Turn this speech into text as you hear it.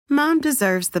Mom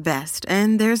deserves the best,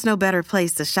 and there's no better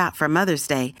place to shop for Mother's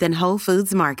Day than Whole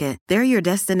Foods Market. They're your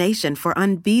destination for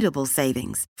unbeatable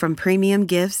savings, from premium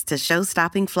gifts to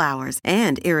show-stopping flowers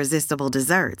and irresistible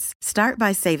desserts. Start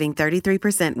by saving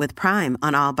 33% with Prime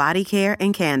on all body care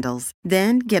and candles.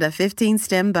 Then get a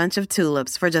 15-stem bunch of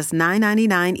tulips for just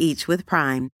 $9.99 each with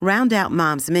Prime. Round out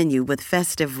Mom's menu with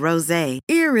festive rosé,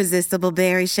 irresistible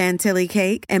berry chantilly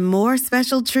cake, and more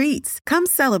special treats. Come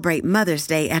celebrate Mother's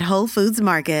Day at Whole Foods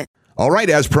Market. All right,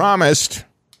 as promised,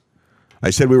 I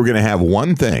said we were going to have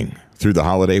one thing through the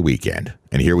holiday weekend.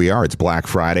 And here we are. It's Black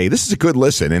Friday. This is a good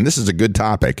listen, and this is a good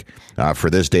topic for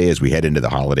this day as we head into the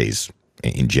holidays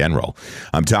in general.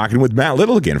 I'm talking with Matt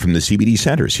Little again from the CBD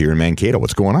Centers here in Mankato.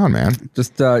 What's going on, man?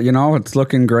 Just, it's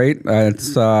looking great. We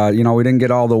didn't get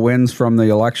all the wins from the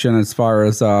election as far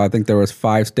as I think there was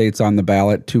 5 states on the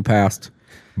ballot, 2 passed.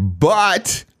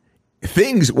 But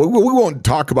things, we won't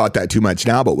talk about that too much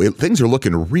now, but things are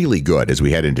looking really good as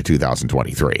we head into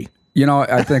 2023.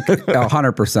 I think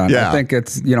 100%. Yeah. I think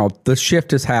it's, the shift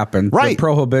has happened. Right. The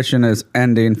prohibition is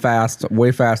ending fast,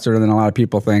 way faster than a lot of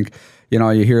people think. You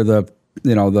hear at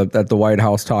the White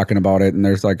House talking about it, and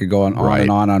there's like going on right.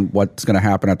 and on what's going to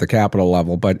happen at the Capitol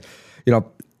level. But,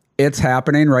 it's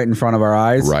happening right in front of our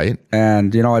eyes. Right.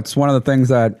 And, it's one of the things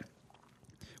that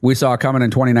we saw coming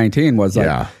in 2019 was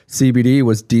CBD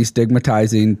was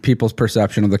destigmatizing people's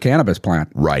perception of the cannabis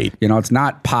plant. Right. It's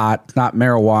not pot, it's not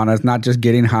marijuana, it's not just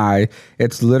getting high.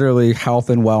 It's literally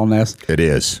health and wellness. It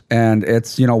is. And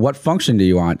it's, what function do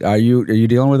you want? Are you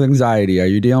dealing with anxiety? Are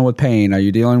you dealing with pain? Are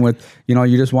you dealing with,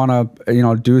 you just want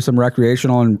to, do some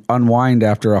recreational and unwind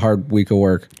after a hard week of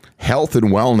work? Health and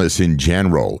wellness in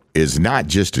general is not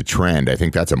just a trend. I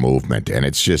think that's a movement, and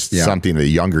it's just something the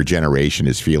younger generation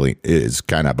is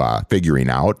kind of figuring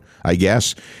out, I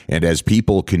guess. And as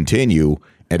people continue,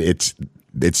 and it's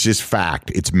just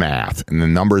fact, it's math, and the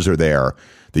numbers are there.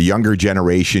 The younger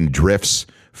generation drifts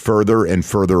further and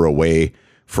further away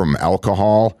from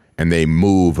alcohol, and they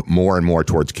move more and more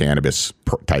towards cannabis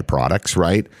type products,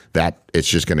 right? That it's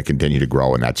just going to continue to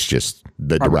grow, and that's just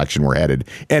the direction we're headed.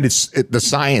 And the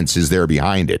science is there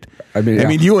behind it. I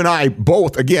mean, you and I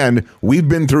both, again, we've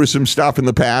been through some stuff in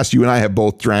the past. You and I have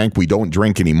both drank. We don't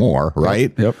drink anymore,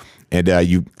 right? Yep. And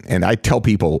I tell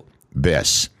people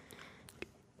this,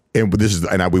 and we're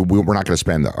not going to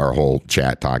spend our whole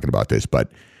chat talking about this,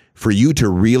 but for you to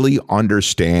really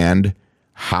understand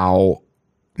how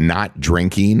not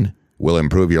drinking will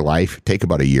improve your life, take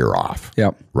about a year off.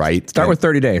 Yep. Right? Start with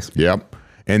 30 days. Yep.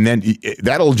 And then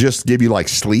that'll just give you like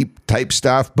sleep type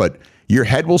stuff, but your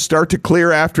head will start to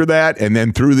clear after that. And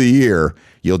then through the year,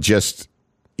 you'll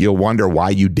wonder why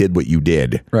you did what you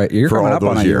did. Right. You're for coming all up those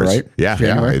on a years. year, right? Yeah.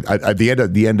 January? Yeah. At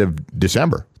the end of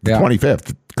December, the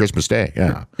 25th, Christmas Day.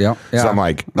 Yeah. Yeah. So I'm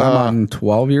like, I'm on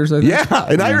 12 years, I think. Yeah.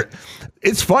 And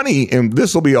it's funny, and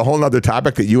this will be a whole nother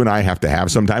topic that you and I have to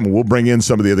have sometime. We'll bring in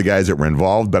some of the other guys that were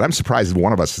involved, but I'm surprised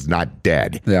one of us is not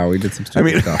dead. Yeah, we did some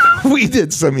stupid stuff. We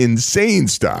did some insane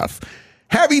stuff.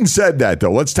 Having said that,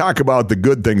 though, let's talk about the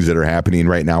good things that are happening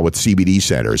right now with CBD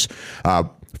Centers.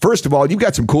 First of all, you've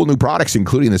got some cool new products,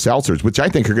 including the seltzers, which I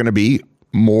think are going to be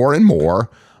more and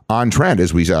more on trend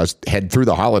as we head through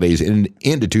the holidays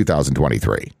into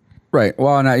 2023. Right.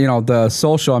 Well, and the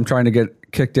social I'm trying to get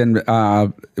kicked in,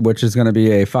 which is going to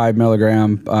be a 5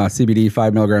 milligram CBD,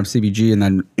 5 milligram CBG, and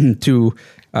then two,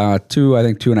 I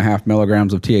think 2.5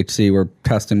 milligrams of THC. We're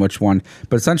testing which one,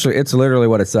 but essentially it's literally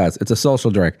what it says. It's a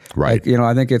social drink. Right. Like,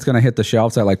 I think it's going to hit the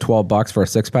shelves at like $12 for a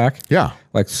 6-pack. Yeah.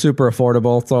 Like super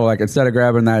affordable. So like instead of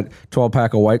grabbing that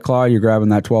 12-pack of White Claw, you're grabbing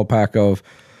that 12-pack of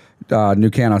New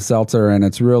Can of Seltzer, and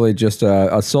it's really just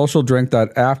a social drink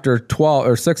that after 12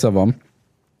 or 6 of them,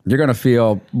 you're going to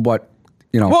feel what,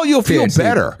 well, you'll feel THC,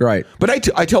 better. Right. But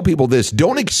I tell people this,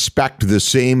 don't expect the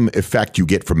same effect you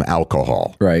get from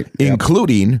alcohol. Right.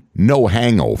 Including no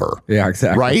hangover. Yeah,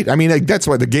 exactly. Right? I mean, that's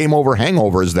why the game over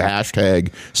hangover is the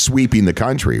hashtag sweeping the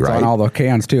country, right? It's on all the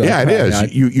cans too. Yeah, it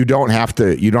is. You don't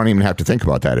even have to think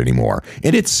about that anymore.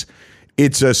 And it's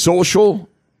a social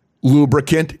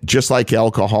lubricant, just like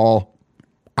alcohol.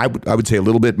 I would say a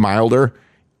little bit milder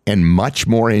and much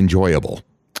more enjoyable.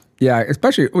 Yeah,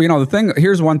 especially,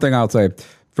 here's one thing I'll say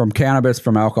from cannabis,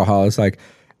 from alcohol, it's like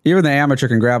even the amateur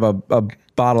can grab a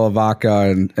bottle of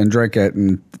vodka and drink it,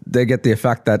 and they get the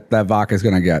effect that vodka is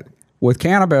going to get. With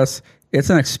cannabis, it's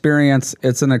an experience,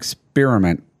 it's an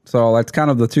experiment. So that's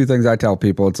kind of the two things I tell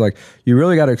people. It's like you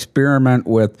really got to experiment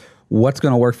with what's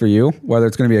going to work for you, whether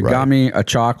it's going to be a gummy, a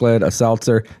chocolate, a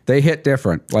seltzer. They hit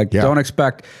different. Like don't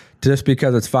expect just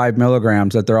because it's 5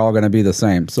 milligrams that they're all going to be the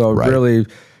same. So really,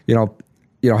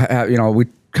 we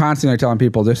constantly telling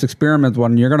people this experiment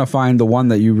one, you're going to find the one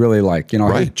that you really like.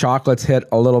 Hey, chocolates hit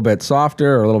a little bit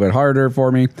softer or a little bit harder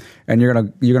for me, and you're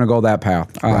gonna go that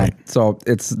path. Right. So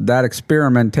it's that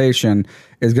experimentation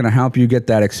is going to help you get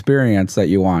that experience that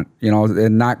you want.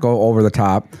 And not go over the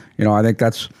top. I think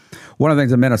that's one of the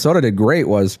things that Minnesota did great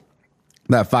was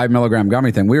that 5 milligram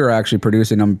gummy thing. We were actually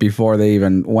producing them before they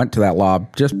even went to that law,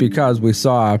 just because we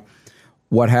saw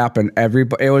what happened.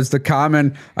 It was the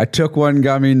common, I took one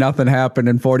gummy, nothing happened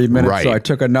in 40 minutes. Right. So I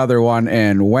took another one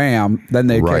and wham, then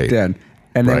they kicked in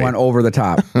and they went over the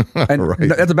top.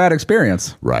 And that's a bad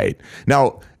experience. Right.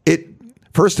 Now,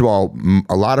 first of all,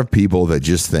 a lot of people that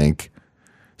just think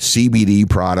CBD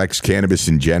products, cannabis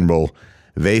in general,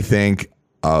 they think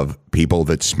of people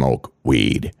that smoke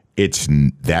weed.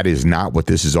 That is not what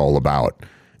this is all about.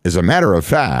 As a matter of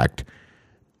fact,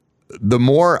 the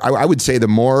more I would say, the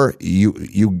more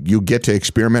you get to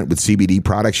experiment with CBD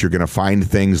products, you're going to find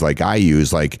things like I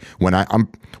use. Like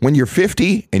when you're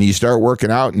 50 and you start working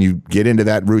out and you get into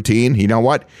that routine, you know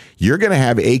what? You're going to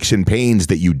have aches and pains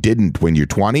that you didn't when you're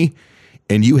 20,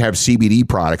 and you have CBD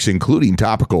products, including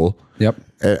topical. Yep.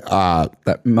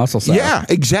 That muscle salve. Yeah,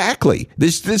 exactly.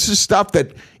 This is stuff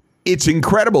that it's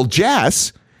incredible.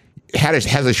 Jess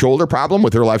has a shoulder problem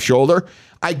with her left shoulder.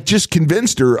 I just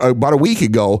convinced her about a week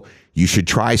ago, you should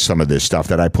try some of this stuff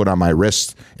that I put on my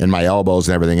wrists and my elbows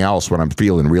and everything else when I'm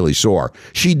feeling really sore.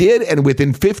 She did, and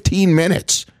within 15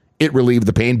 minutes, it relieved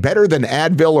the pain better than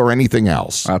Advil or anything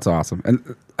else. That's awesome.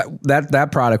 And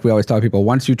that product, we always tell people,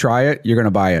 once you try it, you're going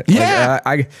to buy it. Yeah.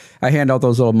 Like, I hand out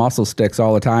those little muscle sticks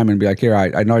all the time and be like, here,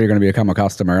 I know you're going to become a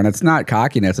customer. And it's not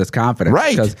cockiness, it's confidence.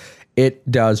 Right. Because it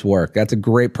does work. That's a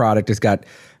great product. It's got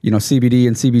CBD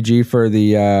and CBG for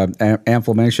the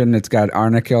inflammation. It's got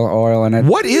arnica oil in it.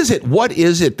 What is it? What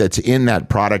is it that's in that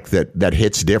product that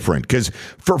hits different? Because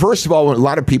first of all, a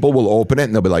lot of people will open it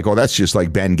and they'll be like, "Oh, that's just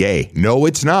like Bengay." No,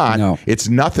 it's not. No. It's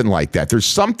nothing like that. There's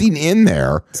something in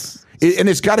there, and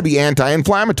it's got to be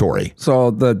anti-inflammatory.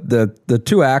 So the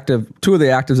two of the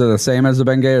actives are the same as the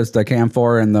Bengay, is the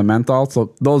camphor and the menthol.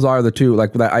 So those are the two,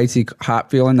 like that icy hot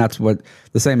feeling. That's what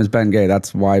the same as Bengay.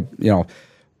 That's why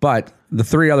but the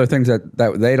three other things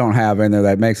that they don't have in there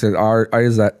that makes it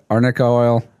is that arnica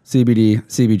oil, CBD,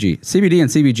 CBG. CBD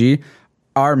and CBG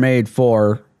are made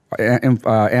for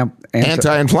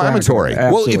anti-inflammatory.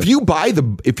 Well, if you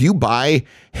buy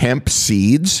hemp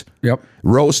seeds,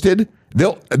 roasted,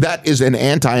 that is an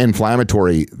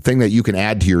anti-inflammatory thing that you can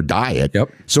add to your diet.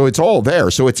 Yep. So it's all there.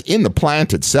 So it's in the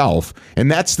plant itself, and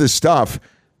that's the stuff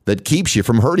that keeps you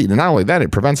from hurting. And not only that,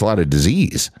 it prevents a lot of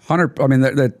disease.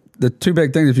 The two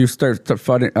big things, if you start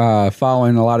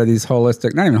following a lot of these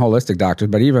holistic, not even holistic doctors,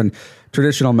 but even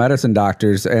traditional medicine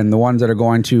doctors, and the ones that are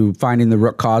going to finding the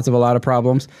root cause of a lot of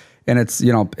problems, and it's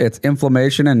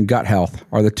inflammation and gut health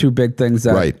are the two big things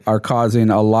that are causing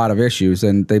a lot of issues.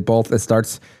 And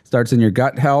it starts in your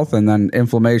gut health, and then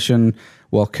inflammation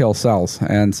will kill cells.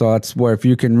 And so that's where, if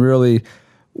you can really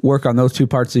work on those two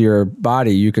parts of your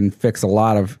body, you can fix a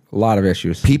lot of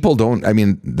issues. People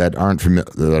that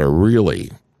are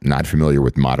really not familiar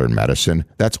with modern medicine,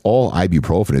 that's all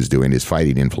ibuprofen is doing, is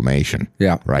fighting inflammation.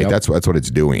 Yeah. Right. Yep. That's what it's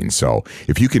doing. So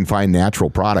if you can find natural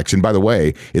products, and by the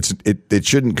way, it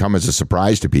shouldn't come as a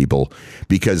surprise to people,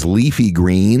 because leafy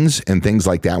greens and things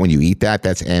like that, when you eat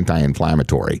that's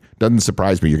anti-inflammatory. Doesn't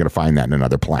surprise me you're going to find that in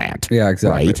another plant. Yeah,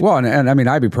 exactly. Right? Well, and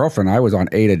ibuprofen, I was on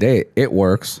 8 a day. It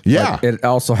works. Yeah. But it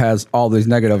also has all these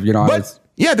negative,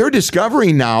 Yeah, they're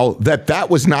discovering now that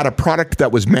was not a product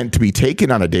that was meant to be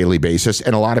taken on a daily basis,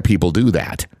 and a lot of people do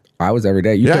that. I was every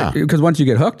day. Because once you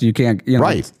get hooked, you can't,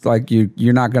 right. It's like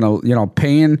you're not going to,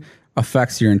 pain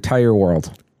affects your entire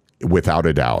world. Without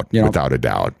a doubt. Without a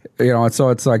doubt. So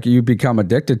it's like you become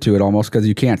addicted to it almost because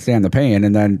you can't stand the pain.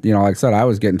 And then, like I said, I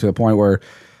was getting to the point where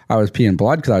I was peeing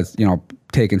blood because I was,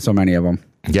 taking so many of them.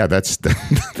 Yeah, that's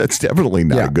definitely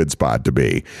not a good spot to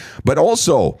be. But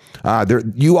also,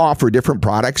 you offer different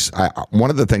products. One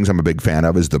of the things I'm a big fan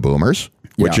of is the Boomers,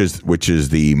 which is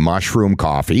the mushroom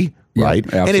coffee, right?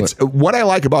 Absolutely. And it's what I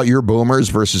like about your Boomers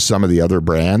versus some of the other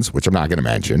brands, which I'm not going to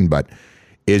mention, but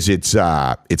is it's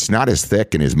not as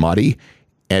thick and as muddy,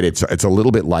 and it's a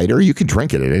little bit lighter. You can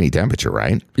drink it at any temperature,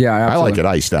 right? Yeah, absolutely. I like it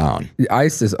iced down. The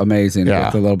ice is amazing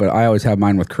with a little bit. I always have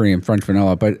mine with cream, French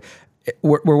vanilla, but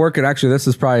we're working, actually, this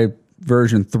is probably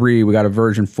version 3. We got a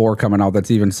version 4 coming out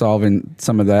that's even solving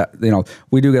some of that.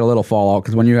 We do get a little fallout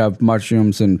because when you have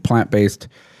mushrooms and plant-based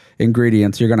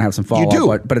ingredients, you're going to have some fallout. You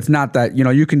do. But it's not that,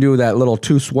 you can do that little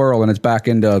 2 swirl and it's back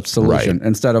into solution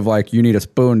instead of like you need a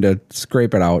spoon to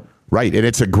scrape it out. Right. And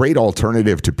it's a great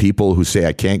alternative to people who say,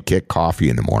 I can't get coffee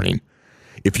in the morning.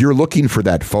 If you're looking for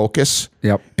that focus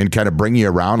and kind of bring you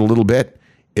around a little bit,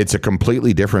 it's a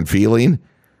completely different feeling.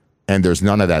 And there's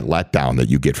none of that letdown that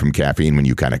you get from caffeine when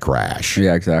you kind of crash.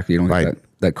 Yeah, exactly. You don't get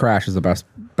that crash is the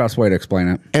best way to explain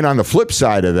it. And on the flip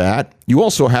side of that, you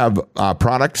also have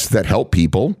products that help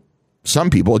people. Some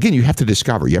people, again, you have to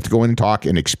discover. You have to go in and talk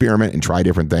and experiment and try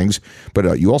different things.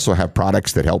 But you also have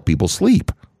products that help people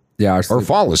sleep. Yeah, or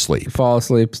fall asleep. Fall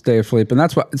asleep, stay asleep. And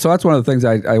that's one of the things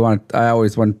I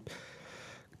always, when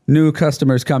new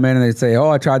customers come in and they say, "Oh,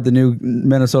 I tried the new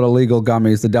Minnesota legal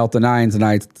gummies, the Delta 9s, and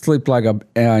I sleep like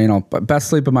best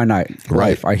sleep of my night."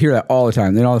 Right. I hear that all the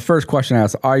time. The first question I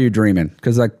ask, "Are you dreaming?"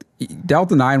 Because like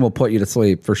Delta 9 will put you to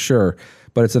sleep for sure,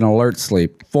 but it's an alert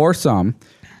sleep for some.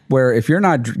 Where if you're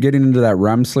not getting into that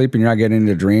REM sleep and you're not getting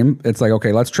into dream, it's like,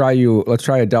 okay, let's try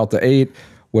a Delta 8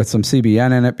 with some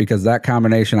CBN in it, because that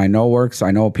combination I know works.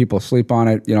 I know people sleep on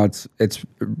it. It's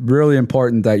really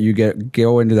important that you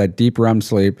go into that deep REM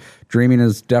sleep. Dreaming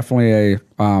is definitely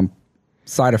a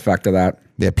side effect of that.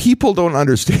 Yeah, people don't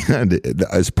understand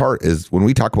as when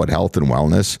we talk about health and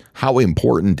wellness, how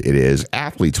important it is.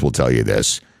 Athletes will tell you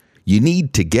this. You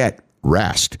need to get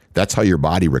rest. That's how your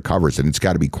body recovers, and it's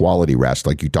got to be quality rest,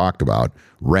 like you talked about.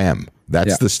 REM.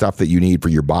 That's the stuff that you need for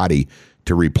your body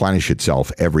to replenish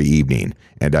itself every evening.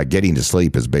 And getting to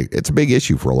sleep is big. It's a big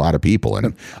issue for a lot of people.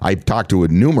 And I've talked to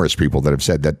numerous people that have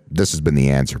said that this has been the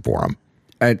answer for them.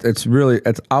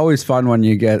 It's always fun when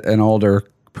you get an older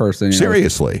person.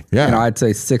 Seriously. Yeah. I'd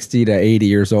say 60 to 80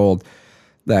 years old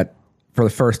that for the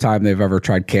first time they've ever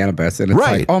tried cannabis. And it's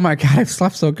like, oh my God, I've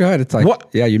slept so good. It's like,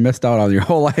 yeah, you missed out on your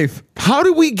whole life. How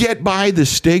do we get by the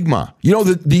stigma?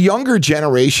 The younger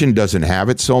generation doesn't have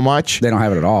it so much. They don't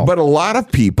have it at all. But a lot of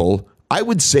people, I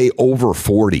would say over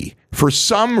 40, for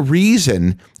some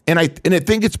reason, and I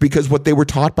think it's because what they were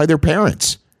taught by their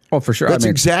parents. Oh, for sure. That's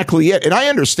exactly it. And I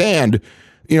understand,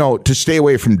 to stay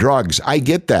away from drugs. I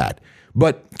get that.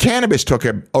 But cannabis took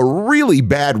a really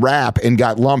bad rap and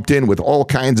got lumped in with all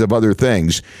kinds of other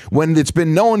things when it's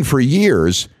been known for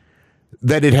years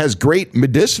that it has great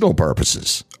medicinal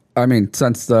purposes. I mean,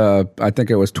 since I think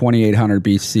it was 2800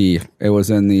 BC, it was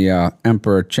in the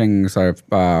Emperor Qing's I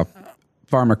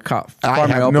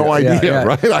have no idea,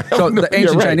 right? The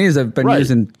ancient Chinese have been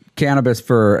using cannabis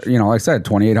for, like I said,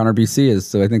 2800 BC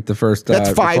is, I think, the first. That's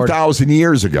 5,000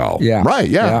 years ago. Yeah. Right,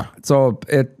 yeah. So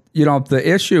the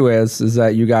issue is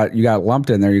that you got lumped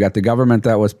in there. You got the government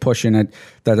that was pushing it,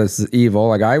 that is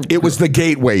evil. It was the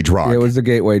gateway drug. It was the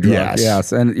gateway drug.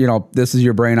 Yes. And this is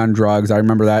your brain on drugs. I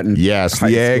remember that in the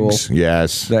eggs. School.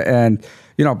 Yes. And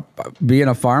being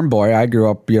a farm boy, I grew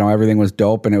up. Everything was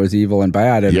dope and it was evil and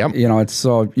bad. And it's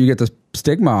so you get this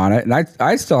stigma on it. And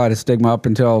I still had a stigma up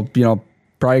until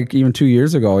probably even 2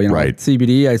 years ago. Right.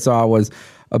 CBD I saw was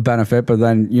a benefit, but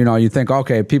then you think,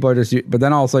 okay, people are just. But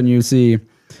then all of a sudden you see.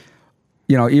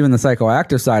 Even the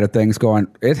psychoactive side of things going,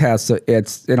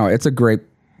 it's a great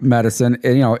medicine,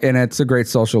 and it's a great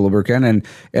social lubricant, and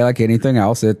like anything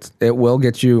else, it will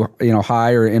get you,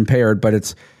 high or impaired, but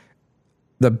it's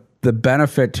the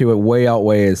benefit to it way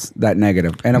outweighs that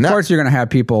negative. And of course you're going to have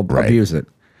people abuse it.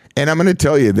 And I'm going to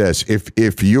tell you this,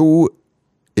 if you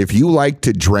like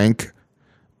to drink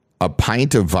a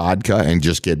pint of vodka and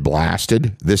just get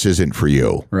blasted, this isn't for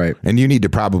you. Right. And you need to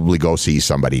probably go see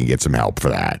somebody and get some help for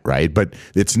that, right? But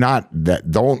it's not that,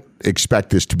 don't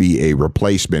expect this to be a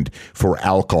replacement for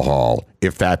alcohol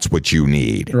if that's what you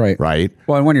need. Right. Right.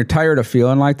 Well, and when you're tired of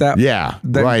feeling like that,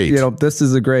 then, right. This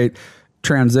is a great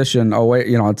transition away.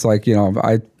 It's like,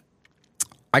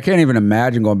 I can't even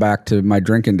imagine going back to my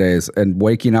drinking days and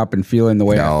waking up and feeling the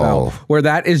way I felt, where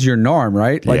that is your norm,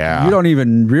 right? Like you don't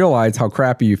even realize how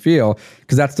crappy you feel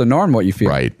because that's the norm, what you feel.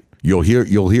 Right. You'll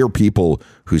hear people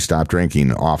who stop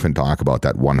drinking often talk about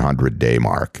that 100-day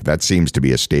mark. That seems to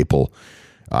be a staple,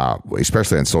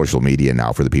 especially on social media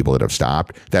now for the people that have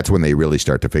stopped. That's when they really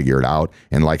start to figure it out.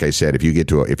 And like I said, if you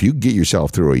get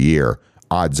yourself through a year,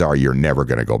 odds are you're never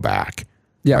going to go back.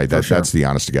 Yeah, right? That's the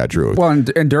honest to God truth. Well,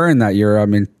 and during that year,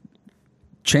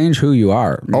 change who you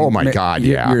are. Oh my God,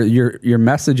 yeah. Your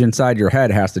message inside your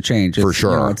head has to change. For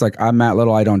sure. It's like, I'm Matt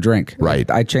Little, I don't drink. Right.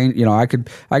 I change. I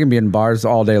can be in bars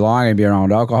all day long. I can be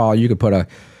around alcohol. You could put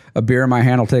a beer in my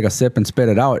hand, I'll take a sip and spit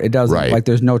it out. It doesn't like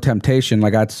there's no temptation.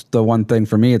 Like that's the one thing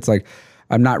for me. It's like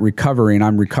I'm not recovering.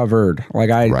 I'm recovered. Like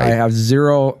I have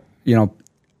zero.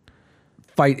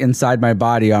 Fight inside my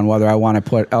body on whether I want to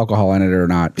put alcohol in it or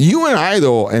not. You and I,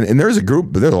 though, and there's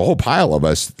a whole pile of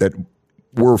us that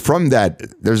were from that.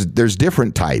 There's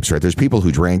different types, right? There's people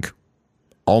who drink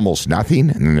almost nothing,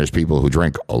 and then there's people who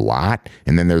drink a lot,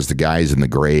 and then there's the guys in the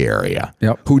gray area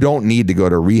who don't need to go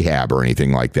to rehab or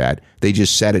anything like that. They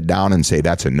just set it down and say,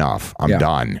 that's enough. I'm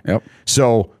done. Yep.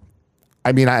 So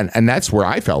I mean, and that's where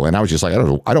I fell in. I was just like,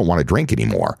 I don't want to drink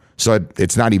anymore. So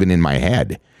it's not even in my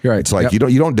head. Right. It's like you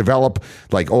don't develop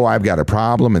like, oh, I've got a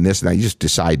problem and this and that. You just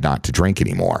decide not to drink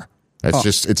anymore.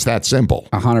 That's it's that simple.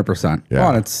 100%. Yeah. Well,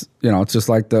 and it's it's just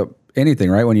like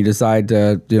anything, right? When you decide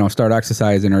to start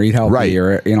exercising or eat healthy,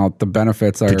 right, or the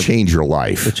benefits are to change your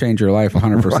life.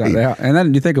 100%. Right. Yeah. And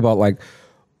then you think about like,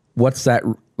 what's that?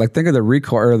 Like, think of the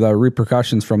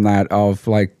repercussions from that of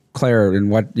like Claire and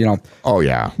what Oh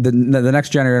yeah. The next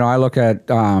generation. I look at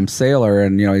Sailor,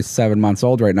 and he's 7 months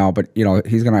old right now, but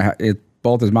he's gonna.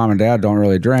 Both his mom and dad don't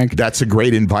really drink. That's a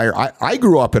great environment. I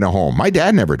grew up in a home. My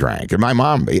dad never drank, and my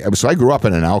mom. So I grew up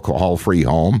in an alcohol-free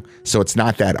home. So it's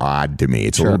not that odd to me.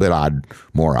 It's a little bit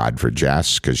more odd for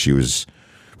Jess because she was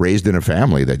raised in a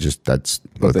family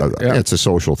it's a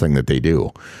social thing that they do.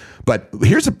 But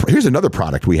here's another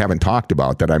product we haven't talked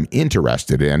about that I'm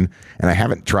interested in, and I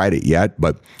haven't tried it yet,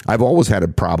 but I've always had a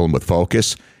problem with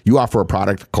focus. You offer a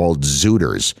product called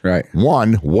Zooters. Right.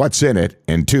 1, what's in it?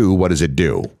 And 2, what does it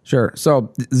do? Sure.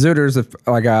 So Zooters,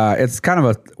 it's kind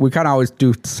of we kind of always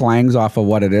do slangs off of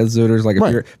what it is. Zooters, like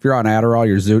if you're on Adderall,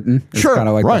 you're zooting. It's kind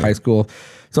of like the high school.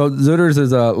 So Zooters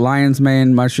is a lion's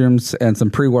mane, mushrooms, and some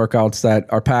pre-workouts that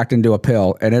are packed into a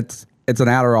pill, and it's an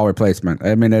Adderall replacement.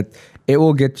 I mean, it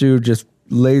will get you just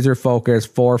laser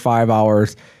focused 4 or 5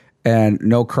 hours and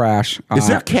no crash. Is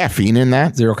there caffeine in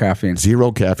that? Zero caffeine.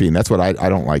 Zero caffeine. That's what I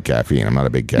don't like caffeine. I'm not a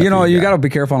big caffeine guy. You got to be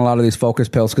careful on a lot of these focus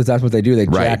pills because that's what they do. They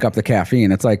jack up the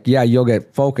caffeine. It's like, yeah, you'll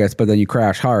get focused, but then you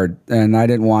crash hard. And I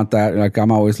didn't want that. Like,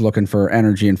 I'm always looking for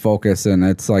energy and focus. And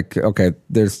it's like, okay,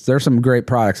 there's some great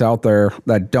products out there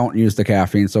that don't use the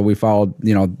caffeine. So we followed,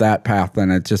 that path,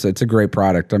 and it's a great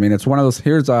product. I mean, it's one of those,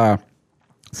 here's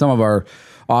some of our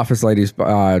office ladies,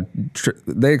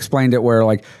 they explained it where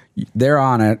like they're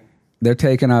on it, they're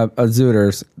taking a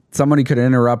Zooters, somebody could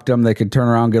interrupt them, they could turn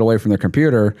around, get away from their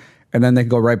computer, and then they can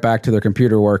go right back to their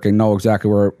computer work and know exactly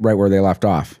where they left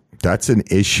off. That's an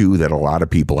issue that a lot of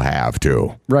people have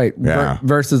too. Right. Yeah.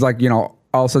 Versus like, all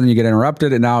of a sudden you get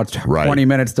interrupted and now it's 20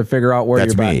 minutes to figure out where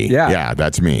that's you're me. back. Yeah,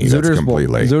 that's me. Zooters that's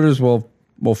completely. Zooters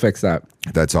will fix that.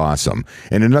 That's awesome.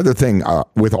 And another thing,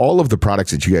 with all of the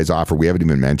products that you guys offer, we haven't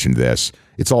even mentioned this.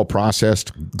 It's all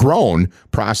grown,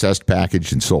 processed,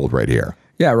 packaged, and sold right here.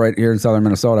 Yeah, right here in southern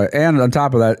Minnesota. And on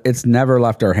top of that, it's never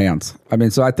left our hands. I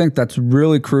mean, so I think that's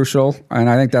really crucial.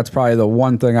 And I think that's probably the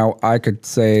one thing I could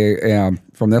say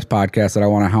from this podcast that I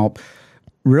want to help.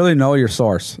 Really know your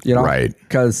source, Right.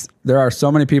 Because there are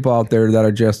so many people out there that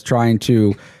are just trying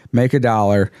to make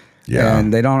 $1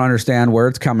 and they don't understand where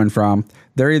it's coming from.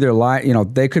 They're either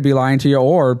lying, they could be lying to you,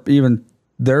 or even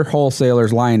their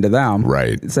wholesalers lying to them,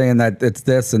 right? Saying that it's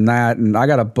this and that. And I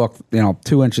got a book,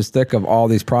 2 inches thick of all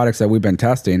these products that we've been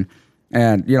testing,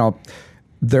 and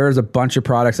there's a bunch of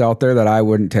products out there that I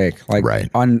wouldn't take, like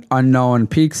unknown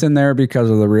peaks in there because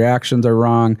of the reactions are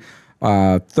wrong.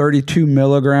 32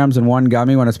 milligrams in one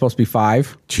gummy when it's supposed to be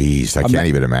 5. Jeez, I can't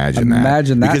even imagine that.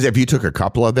 Imagine that. Because if you took a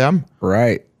couple of them,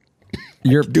 right,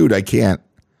 dude, I can't.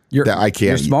 I can't.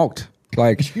 You're smoked.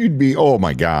 Like you'd be. Oh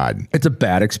my God, it's a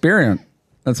bad experience.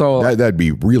 And so that'd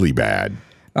be really bad.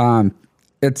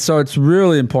 It's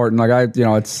really important. Like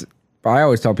I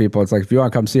always tell people, it's like, if you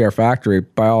want to come see our factory,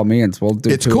 by all means, we'll do.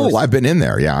 It's cool. I've been in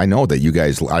there. Yeah, I know that you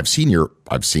guys. I've seen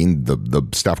the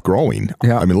stuff growing.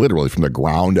 Yeah. I mean, literally from the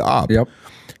ground up. Yep.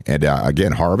 And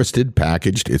again, harvested,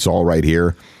 packaged. It's all right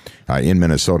here in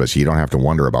Minnesota, so you don't have to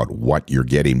wonder about what you're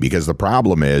getting. Because the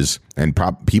problem is, and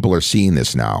people are seeing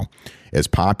this now, as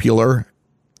popular,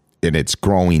 and it's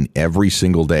growing every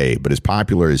single day, but as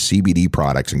popular as CBD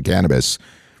products and cannabis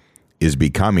is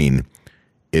becoming,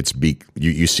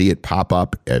 you see it pop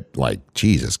up at like,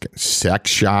 Jesus, sex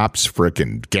shops,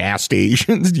 frickin' gas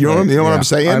stations. You know what I'm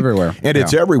saying? Everywhere. And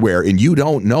it's everywhere, and you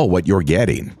don't know what you're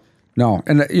getting. No.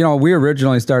 And, we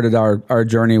originally started our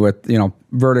journey with,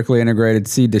 vertically integrated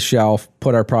seed to shelf,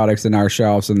 put our products in our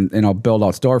shelves and, build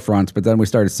out storefronts. But then we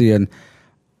started seeing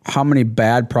how many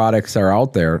bad products are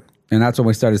out there. And that's when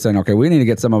we started saying, okay, we need to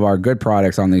get some of our good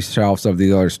products on these shelves of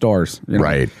these other stores.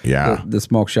 Right. Yeah. The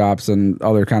smoke shops and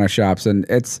other kind of shops. And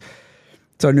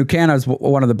so New Canna is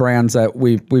one of the brands that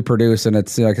we produce. And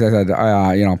it's, like I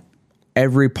said,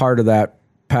 every part of that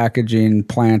packaging,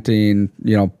 planting,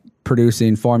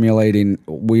 producing, formulating,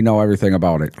 we know everything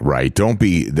about it. Right. Don't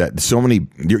be that. So many,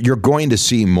 you're going to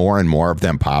see more and more of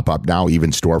them pop up now,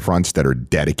 even storefronts that are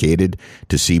dedicated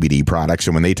to CBD products.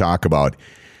 And when they talk about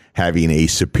having a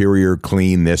superior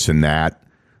clean this and that,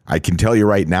 I can tell you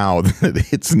right now that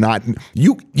it's not,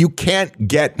 you can't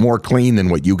get more clean than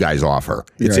what you guys offer.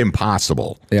 It's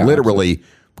impossible. Yeah, literally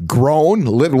grown,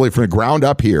 literally from the ground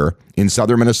up here in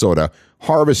southern Minnesota,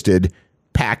 harvested,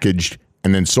 packaged,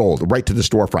 and then sold right to the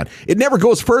storefront. It never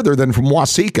goes further than from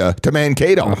Waseca to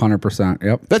Mankato. 100%.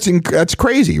 Yep. That's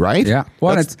crazy, right? Yeah.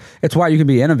 Well, it's why you can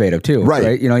be innovative too,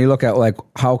 right? You know, you look at like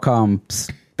how come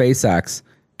SpaceX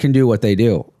can do what they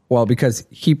do. Well, because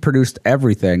he produced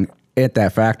everything at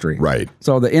that factory. Right.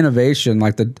 So the innovation,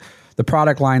 like the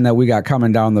product line that we got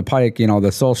coming down the pike, you know,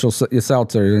 the social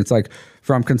seltzers, it's like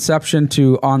from conception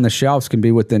to on the shelves can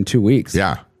be within 2 weeks.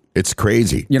 Yeah. It's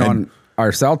crazy. You know, and our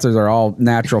seltzers are all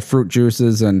natural fruit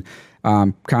juices and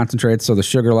concentrates, so the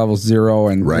sugar level's 0.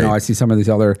 And you know, I see some of these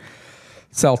other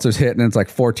seltzers hitting, and it's like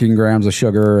 14 grams of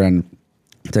sugar, and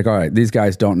it's like, all right, these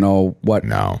guys don't know what.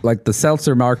 No. Like the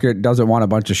seltzer market doesn't want a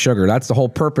bunch of sugar. That's the whole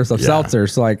purpose of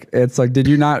seltzers. Like it's like, did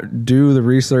you not do the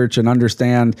research and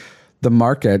understand the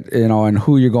market, you know, and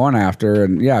who you're going after?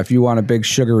 And yeah, if you want a big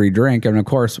sugary drink, and of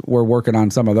course we're working on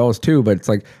some of those too, but it's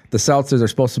like the seltzers are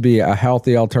supposed to be a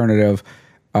healthy alternative,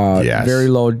 very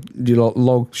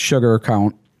low sugar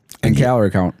count and calorie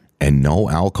count. And no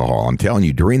alcohol. I'm telling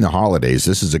you, during the holidays,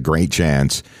 this is a great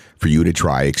chance for you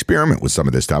to experiment with some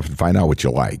of this stuff and find out what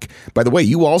you like. By the way,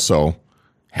 you also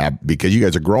have, because you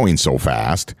guys are growing so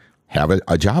fast, have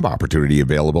a job opportunity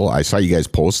available. I saw you guys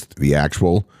post the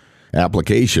actual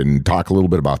application. Talk a little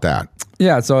bit about that.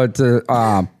 Yeah, so it's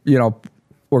you know,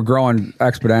 we're growing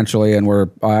exponentially, and we're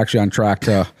actually on track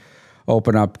to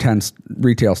open up 10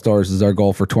 retail stores is our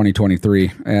goal for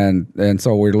 2023, and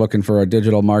so we're looking for a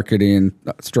digital marketing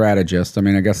strategist. I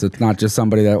mean, I guess it's not just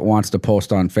somebody that wants to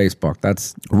post on Facebook.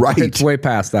 That's right. It's way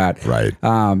past that. Right.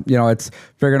 You know, it's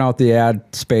figuring out the ad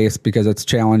space because it's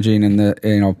challenging, and the,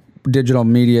 you know, digital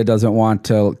media doesn't want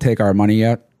to take our money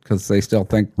yet, because they still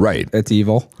think it's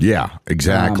evil. Yeah,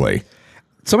 exactly.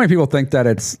 So many people think that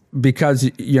it's because,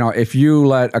 you know, if you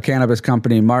let a cannabis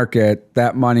company market,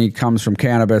 that money comes from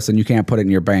cannabis and you can't put it in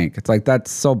your bank. It's like,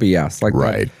 that's so BS.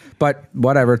 Like, but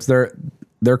whatever, it's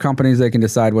their companies, they can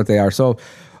decide what they are. So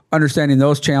understanding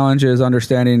those challenges,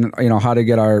 understanding, you know, how to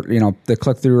get our, you know, the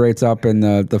click-through rates up and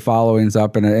the followings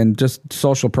up, and just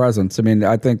social presence. I mean,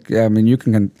 you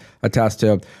can attest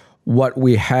to what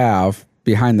we have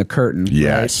behind the curtain.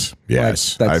 Yes, right?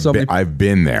 yes. I've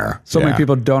been there. So many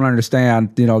people don't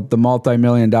understand, you know, the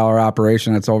multi-million-dollar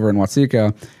operation that's over in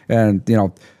Waseca, and, you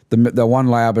know, the one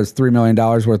lab is $3 million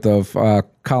worth of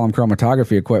column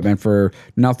chromatography equipment for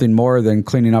nothing more than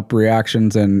cleaning up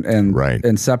reactions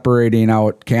and separating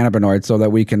out cannabinoids so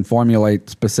that we can formulate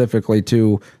specifically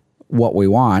to what we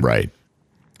want. Right.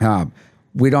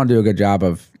 We don't do a good job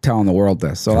of telling the world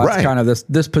this. So that's kind of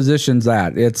this positions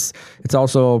that. It's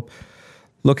also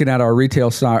looking at our retail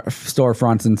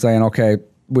storefronts and saying, okay,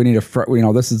 we need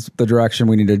this is the direction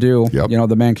we need to do. Yep. You know,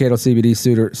 the Mankato CBD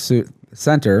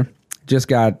Center just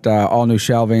got all new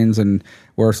shelvings, and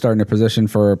we're starting to position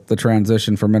for the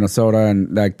transition for Minnesota.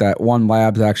 And like that one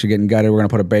lab's actually getting gutted. We're going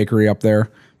to put a bakery up there.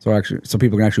 So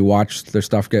people can actually watch their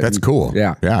stuff get. That's cool.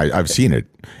 Yeah. Yeah. I've seen it.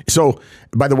 So,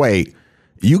 by the way,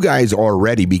 you guys are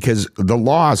ready, because the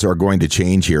laws are going to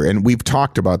change here. And we've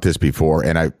talked about this before,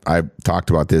 and I've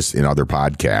talked about this in other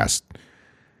podcasts.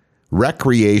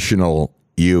 Recreational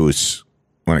use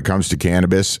when it comes to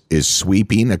cannabis is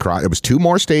sweeping across. It was 2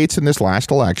 more states in this last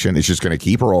election. It's just going to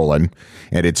keep rolling,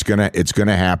 and it's going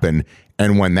to happen.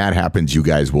 And when that happens, you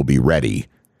guys will be ready.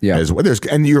 Yeah.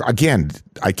 And you're, again,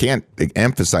 I can't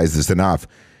emphasize this enough.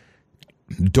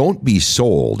 Don't be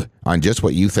sold on just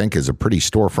what you think is a pretty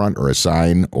storefront or a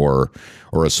sign or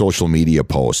a social media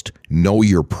post. Know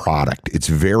your product. It's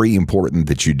very important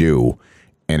that you do,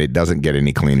 and it doesn't get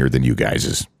any cleaner than you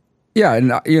guys's. Yeah,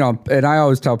 and you know, and I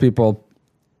always tell people,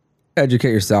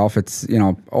 educate yourself. It's, you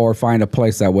know, or find a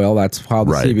place that will. That's how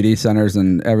the CBD centers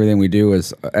and everything we do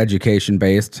is education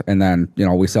based, and then, you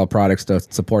know, we sell products to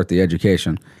support the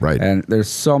education. Right. And there's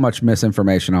so much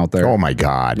misinformation out there. Oh my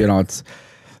God. You know, it's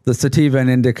the sativa and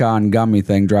indica and gummy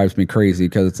thing drives me crazy,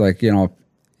 because it's like, you know,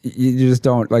 you just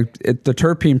don't like it. The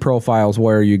terpene profiles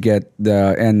where you get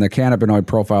the cannabinoid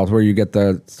profiles where you get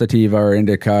the sativa or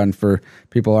indica, and for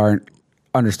people aren't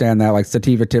understand that, like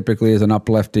sativa typically is an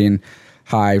uplifting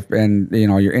high, and you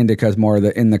know, your indica is more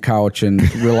in the couch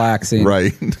and relaxing.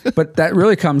 Right. But that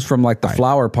really comes from like the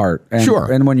flower part. And,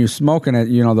 and when you're smoking it,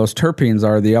 you know, those terpenes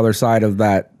are the other side of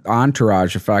that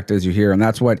entourage effect, as you hear, and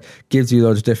that's what gives you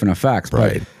those different effects.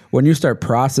 But when you start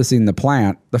processing the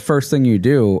plant, the first thing you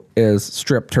do is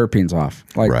strip terpenes off.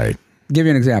 Like, give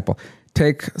you an example.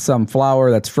 Take some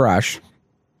flower that's fresh,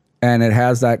 and it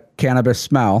has that cannabis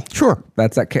smell. Sure.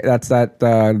 That's the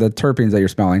terpenes that you're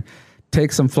smelling.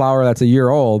 Take some flower that's a year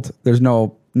old. There's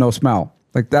no smell.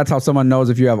 Like, that's how someone knows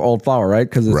if you have old flower, right?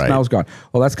 Because the smell's gone.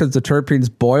 Well, that's because the terpenes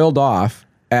boiled off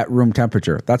at room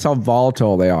temperature. That's how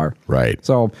volatile they are. Right.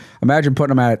 So imagine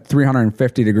putting them at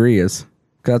 350 degrees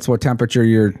That's what temperature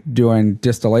you're doing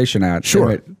distillation at.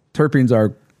 Sure. Terpenes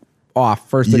are off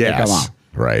first thing they come out.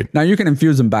 Right. Now you can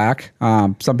infuse them back.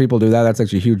 Some people do that. That's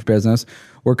actually a huge business.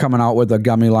 We're coming out with a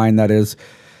gummy line that is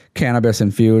cannabis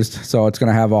infused. So it's going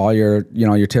to have all your,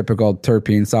 your typical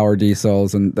terpene, sour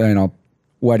diesels, and,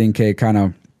 wedding cake kind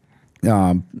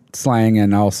of slang.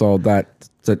 And also that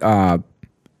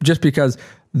just because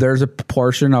there's a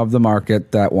portion of the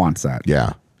market that wants that.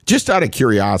 Yeah. Just out of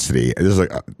curiosity, this is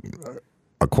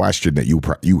a question that you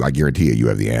I guarantee you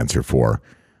have the answer for.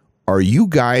 Are you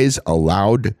guys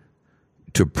allowed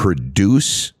to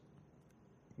produce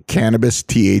cannabis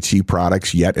THC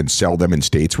products yet and sell them in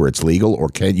states where it's legal, or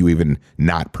can you even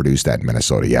not produce that in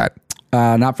Minnesota yet?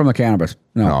 Not from the cannabis.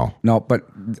 No, but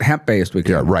hemp-based we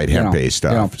can. Yeah, right, hemp-based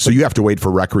stuff. So you have to wait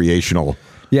for recreational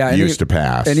use to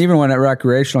pass. And even when that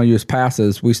recreational use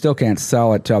passes, we still can't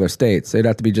sell it to other states. It'd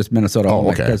have to be just Minnesota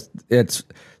only. Okay. Because as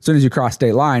soon as you cross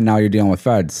state line, now you're dealing with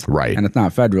feds. Right. And it's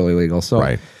not federally legal. So,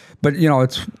 right. But,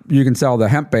 you can sell the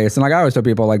hemp-based. And like I always tell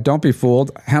people, don't be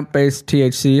fooled. Hemp-based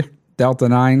THC,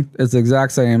 Delta-9, is the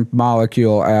exact same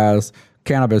molecule as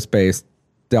cannabis-based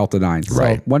Delta-9.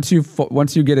 Right. So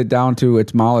once you get it down to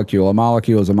its molecule, a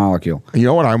molecule is a molecule. You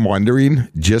know what I'm wondering,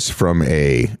 just from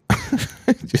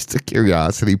just a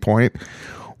curiosity point,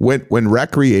 when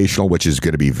recreational, which is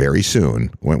going to be very soon,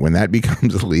 when that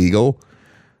becomes legal,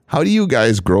 how do you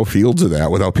guys grow fields of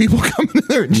that without people coming in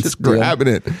there and just grabbing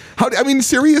it?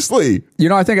 Seriously.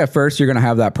 I think at first you're going to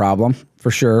have that problem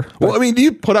for sure. Well, do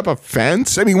you put up a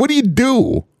fence? What do you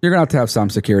do? You're going to have some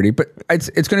security, but it's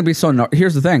going to be so.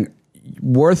 Here's the thing.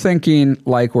 We're thinking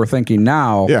like we're thinking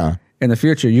now. Yeah. In the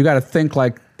future, you got to think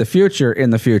like the future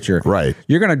in the future. Right.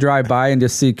 You're going to drive by and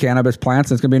just see cannabis plants,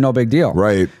 and it's going to be no big deal.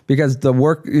 Right. Because the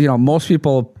work, most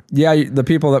people, the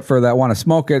people that want to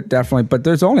smoke it, definitely, but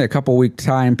there's only a couple week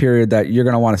time period that you're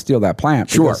going to want to steal that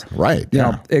plant. Sure. Because,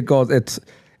 right.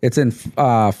 It's in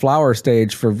flower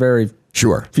stage for very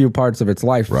few parts of its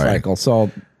life cycle. So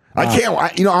I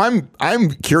can't,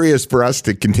 I'm curious for us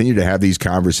to continue to have these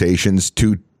conversations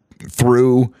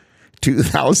through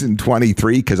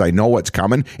 2023, because I know what's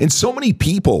coming, and so many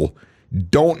people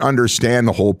don't understand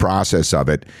the whole process of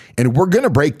it, and we're going to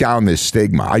break down this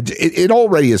stigma. It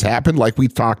already has happened, like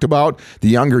we've talked about. The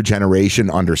younger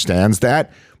generation understands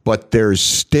that, but there's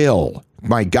still,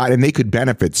 my God, and they could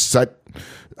benefit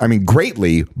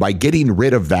greatly by getting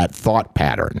rid of that thought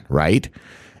pattern, right?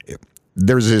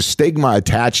 There's a stigma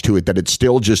attached to it that it's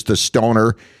still just the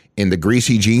stoner in the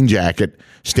greasy jean jacket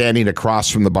standing across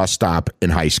from the bus stop in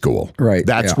high school. Right.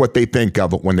 That's what they think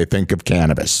of when they think of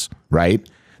cannabis, right?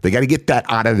 They got to get that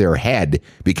out of their head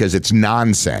because it's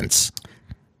nonsense.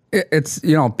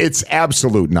 It's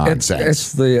absolute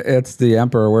nonsense. It's the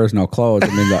emperor wears no clothes.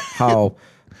 How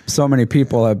so many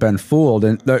people have been fooled,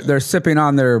 and they're sipping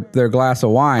on their glass of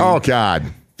wine. Oh God.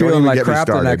 Feeling like crap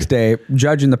the next day,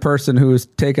 judging the person who's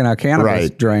taking a cannabis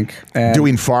drink. And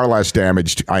doing far less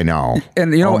damage. I know.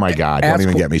 And oh my God, don't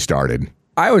even get me started.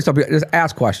 I always tell people, just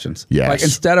ask questions. Yes. Like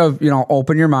instead of,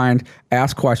 open your mind,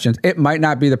 ask questions. It might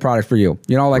not be the product for you.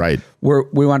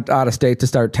 We went out of state to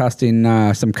start testing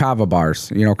some kava bars,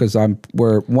 because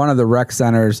we're one of the rec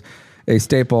centers, a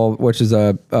staple, which is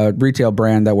a retail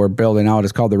brand that we're building out.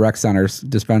 It's called the Rec Centers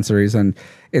dispensaries. And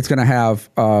it's going to have,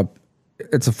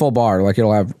 it's a full bar. Like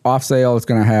it'll have off sale. It's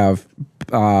going to have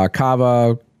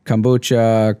kava,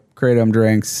 kombucha, kratom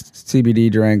drinks, CBD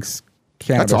drinks,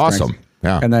 cannabis That's awesome. drinks.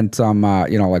 Yeah. And then some,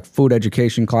 like food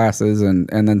education classes and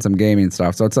then some gaming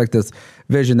stuff. So it's like this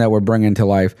vision that we're bringing to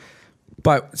life.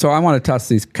 But so I want to test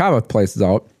these kava places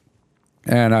out.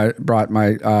 And I brought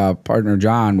my partner,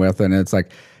 John, with, and it's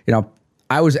like,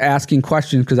 I was asking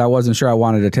questions because I wasn't sure I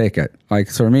wanted to take it. Like,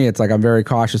 so for me, it's like I'm very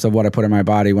cautious of what I put in my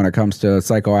body when it comes to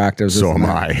psychoactives. So am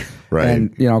I. Right.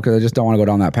 And, because I just don't want to go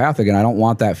down that path again. I don't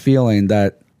want that feeling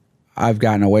that I've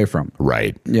gotten away from.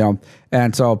 Right.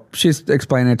 And so she's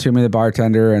explaining it to me, the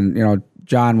bartender, and,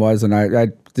 John was, and I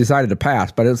decided to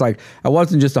pass. But it's like, I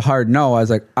wasn't just a hard no. I was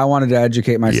like, I wanted to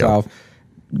educate myself,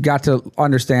 got to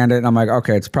understand it. And I'm like,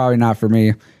 okay, it's probably not for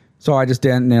me. So I just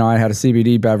didn't, I had a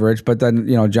CBD beverage, but then,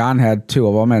 John had two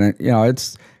of them, and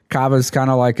it's kava's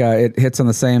kind of like it hits on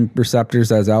the same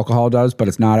receptors as alcohol does, but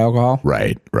it's not alcohol.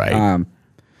 Right.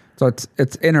 So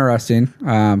it's interesting.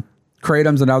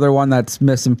 Kratom's another one that's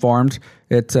misinformed.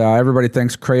 Everybody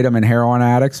thinks kratom and heroin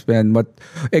addicts, and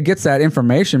it gets that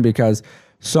information because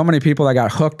so many people that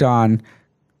got hooked on,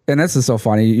 and this is so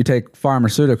funny. You take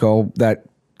pharmaceutical that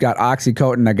got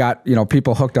OxyContin that got,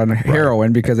 people hooked on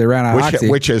heroin because they ran out of Oxy.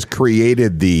 Which has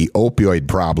created the opioid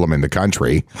problem in the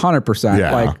country. 100%.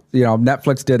 Yeah. Like,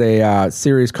 Netflix did a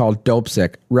series called Dope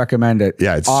Sick. Recommend it.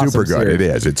 Yeah, it's awesome super good. series. It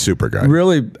is. It's super good.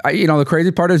 Really, the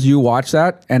crazy part is you watch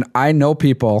that, and I know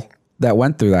people that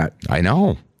went through that. I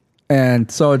know.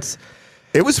 And so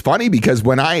it was funny because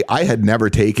when I had never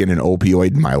taken an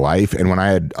opioid in my life, and when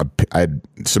I had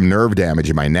some nerve damage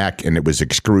in my neck, and it was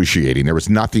excruciating. There was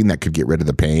nothing that could get rid of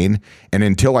the pain. And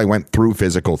until I went through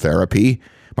physical therapy,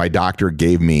 my doctor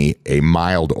gave me a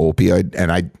mild opioid,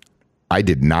 and I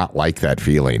did not like that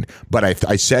feeling. But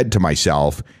I said to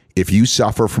myself, if you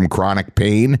suffer from chronic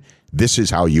pain, this is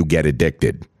how you get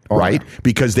addicted. Right?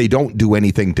 Because they don't do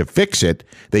anything to fix it.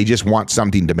 They just want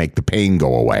something to make the pain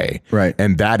go away. Right.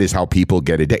 And that is how people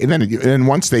get addicted. And then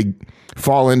once they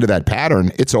fall into that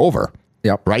pattern, it's over.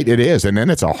 Yep. Right? It is. And then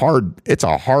it's a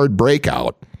hard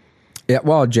breakout. Yeah.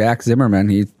 Well, Jack Zimmerman,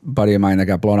 he's a buddy of mine that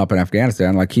got blown up in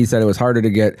Afghanistan. Like he said, it was harder to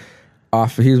get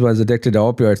off. He was addicted to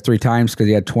opioids 3 times because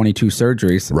he had 22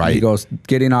 surgeries. Right. He goes,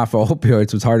 getting off of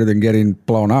opioids was harder than getting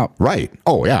blown up. Right.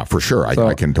 Oh, yeah, for sure.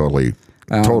 I can totally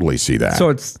see that.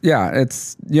 So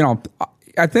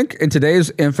I think in today's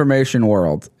information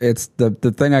world, it's the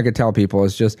thing I could tell people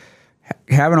is just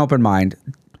have an open mind,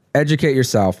 educate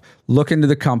yourself, look into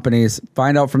the companies,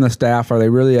 find out from the staff, are they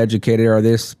really educated? Or are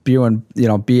they spewing,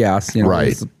 BS? Right.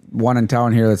 There's one in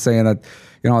town here that's saying that,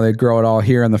 they grow it all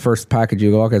here in the first package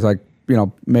you look, it's like,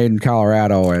 made in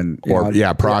Colorado and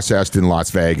processed in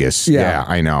Las Vegas. Yeah,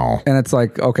 I know. And it's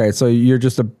like, okay, so you're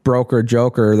just a broker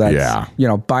joker that's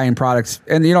buying products.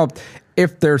 And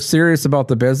if they're serious about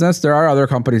the business, there are other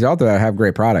companies out there that have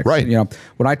great products. Right.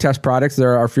 When I test products,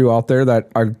 there are a few out there that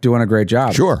are doing a great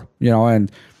job. Sure. And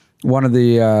one of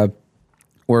the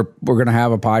we're going to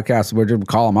have a podcast. We're going to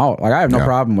call them out. Like I have no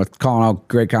problem with calling out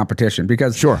great competition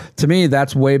because to me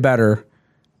that's way better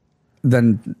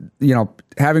than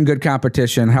having good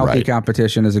competition. Healthy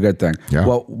competition is a good thing. Yeah.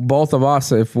 Well, both of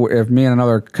us, if me and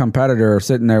another competitor are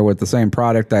sitting there with the same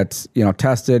product that's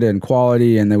tested and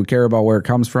quality, and then we care about where it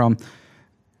comes from,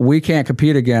 we can't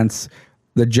compete against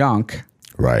the junk.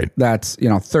 Right. That's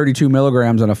 32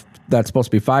 milligrams and that's supposed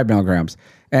to be 5 milligrams.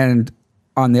 And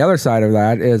on the other side of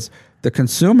that is the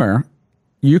consumer.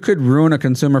 You could ruin a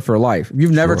consumer for life. You've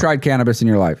never tried cannabis in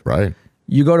your life. Right.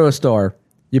 You go to a store,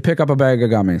 you pick up a bag of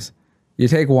gummies. You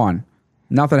take one,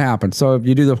 nothing happens. So if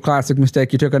you do the classic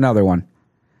mistake, you took another one.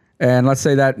 And let's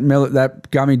say that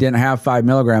gummy didn't have 5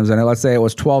 milligrams in it. Let's say it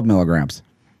was 12 milligrams.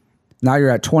 Now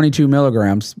you're at 22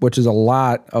 milligrams, which is a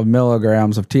lot of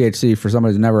milligrams of THC for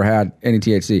somebody who's never had any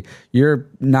THC. You're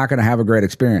not going to have a great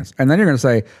experience. And then you're going to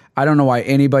say, I don't know why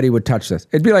anybody would touch this.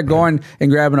 It'd be like going and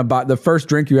grabbing the first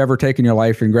drink you ever take in your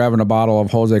life and grabbing a bottle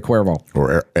of Jose Cuervo.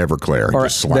 Or Everclear. Or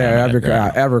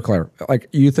Everclear. Like,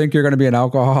 you think you're going to be an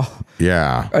alcohol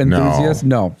enthusiast?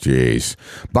 No. Jeez.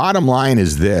 Bottom line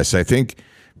is this. I think,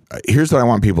 here's what I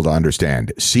want people to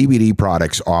understand. CBD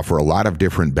products offer a lot of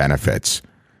different benefits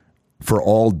for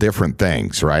all different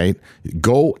things, right?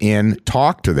 Go in,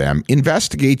 talk to them,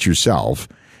 investigate yourself,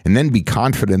 and then be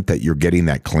confident that you're getting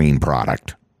that clean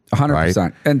product. 100%.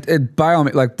 Right? And by all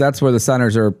means, like that's where the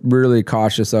centers are really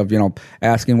cautious of,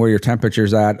 asking where your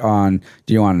temperature's at on,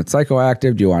 do you want it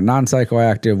psychoactive? Do you want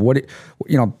non-psychoactive?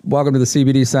 Welcome to the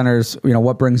CBD centers.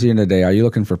 What brings you in today? Are you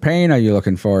looking for pain? Are you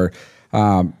looking for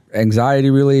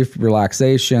anxiety relief,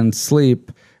 relaxation,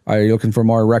 sleep? Are you looking for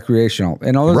more recreational?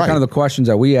 And those are kind of the questions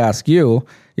that we ask you.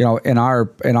 In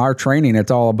our training,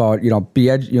 it's all about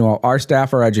our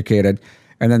staff are educated,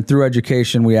 and then through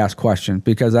education we ask questions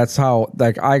because that's how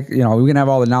we can have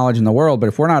all the knowledge in the world, but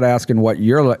if we're not asking what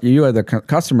you are the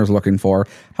customer's looking for,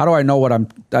 how do I know what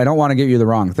I don't want to give you the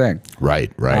wrong thing.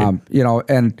 Right.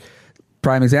 And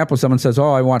prime example, someone says,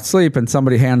 "Oh, I want sleep," and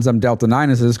somebody hands them Delta 9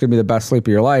 and says, "This is going to be the best sleep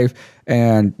of your life."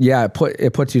 And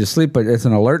it puts you to sleep, but it's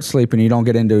an alert sleep, and you don't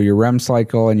get into your REM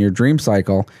cycle and your dream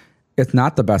cycle. It's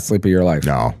not the best sleep of your life.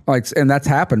 No, and that's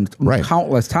happened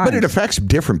countless times. But it affects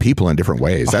different people in different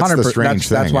ways. That's the strange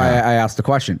thing. That's why I asked the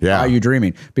question. Yeah. Are you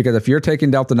dreaming? Because if you're taking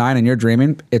Delta 9 and you're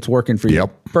dreaming, it's working for you.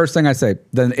 Yep. First thing I say,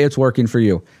 then it's working for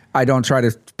you. I don't try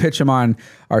to pitch them on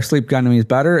our sleep gummies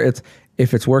better.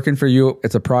 If it's working for you,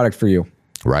 it's a product for you.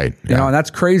 Right. Yeah. And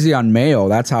that's crazy on Mayo.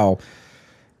 That's how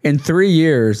in 3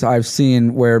 years I've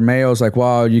seen where Mayo's like,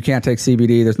 well, you can't take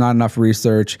CBD. There's not enough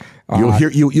research. You'll hear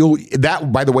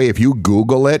that, by the way, if you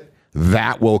Google it,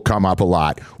 that will come up a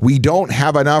lot. We don't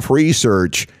have enough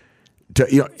research to,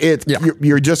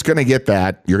 you're just going to get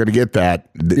that. You're going to get that.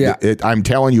 Yeah. I'm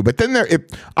telling you. But then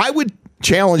I would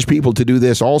challenge people to do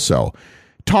this also.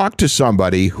 Talk to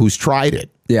somebody who's tried it.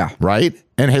 Yeah. Right?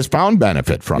 And has found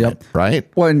benefit from it, right?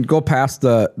 Well, and go past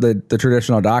the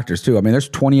traditional doctors too. I mean, there's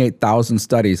 28,000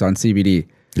 studies on CBD.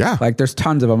 Yeah. Like there's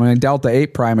tons of them. I mean, Delta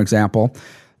 8 prime example.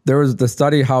 There was the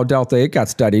study how Delta 8 got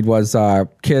studied was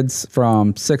kids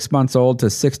from 6 months old to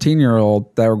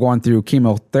 16-year-old that were going through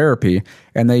chemotherapy,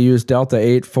 and they used Delta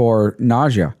 8 for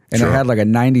nausea. And it had like a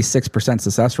 96%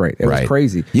 success rate. It was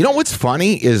crazy. You know what's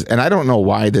funny is, and I don't know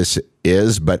why this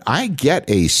is, but I get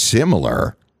a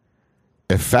similar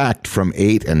effect from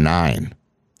 8 and 9.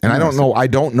 And I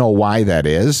don't know why that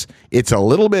is. It's a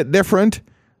little bit different,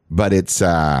 but it's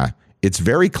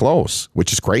very close,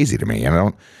 which is crazy to me.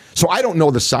 And I don't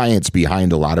know the science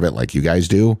behind a lot of it like you guys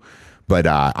do, but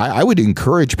I would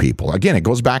encourage people. Again, it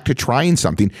goes back to trying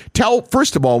something.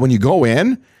 First of all, when you go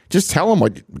in, just tell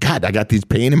them God, I got these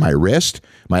pain in my wrist,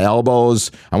 my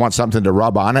elbows. I want something to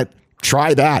rub on it.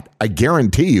 Try that. I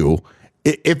guarantee you,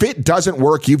 if it doesn't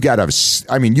work, you got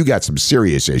some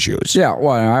serious issues. Yeah,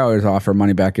 well, I always offer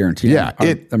money back guarantee. Yeah,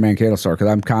 at the Mankato store because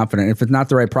I'm confident if it's not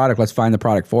the right product, let's find the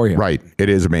product for you. Right, it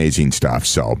is amazing stuff.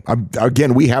 So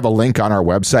again, we have a link on our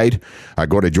website.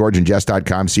 Go to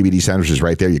georgeandjess.com. CBD Centers is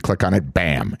right there. You click on it,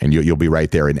 bam, and you'll be right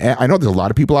there. And I know there's a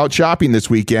lot of people out shopping this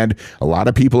weekend. A lot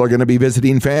of people are going to be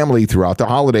visiting family throughout the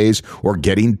holidays or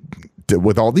getting.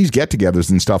 With all these get-togethers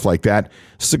and stuff like that,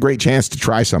 this is a great chance to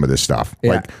try some of this stuff.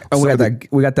 Yeah,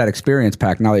 we got that experience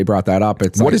pack. Now that you brought that up,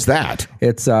 what is that?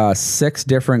 It's 6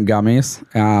 different gummies,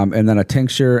 and then a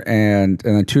tincture, and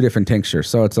then 2 different tinctures.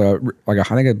 So it's I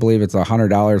believe it's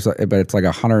 $100, but it's like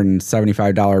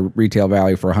 $175 retail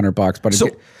value for $100. But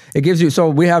it gives you. So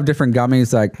we have different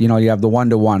gummies, like you have the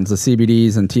 1-to-1s, the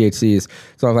CBDs and THCs.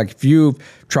 So like if you've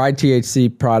tried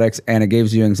THC products and it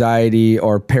gives you anxiety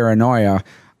or paranoia,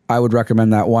 I would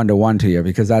recommend that 1-to-1 to you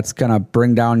because that's going to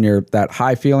bring down that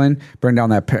high feeling, bring down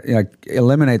that,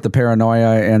 eliminate the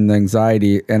paranoia and the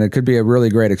anxiety, and it could be a really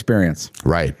great experience.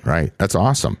 Right. That's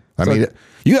awesome. That's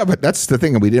the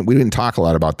thing. We didn't talk a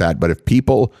lot about that, but if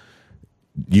people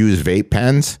use vape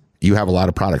pens, you have a lot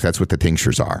of products. That's what the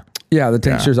tinctures are. Yeah, the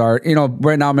tinctures are.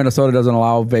 Right now Minnesota doesn't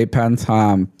allow vape pens,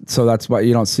 so that's why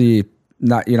you don't see.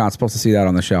 You're not supposed to see that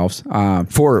on the shelves.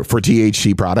 For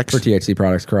THC products? For THC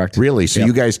products, correct. Really? So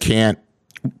you guys can't...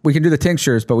 We can do the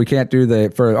tinctures, but we can't do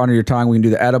for under your tongue. We can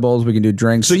do the edibles. We can do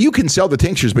drinks. So you can sell the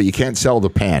tinctures, but you can't sell the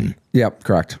pen? Yep,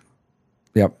 correct.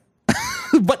 Yep.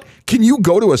 But can you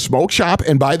go to a smoke shop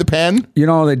and buy the pen?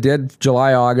 They did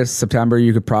July, August, September.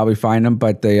 You could probably find them,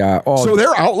 but they... So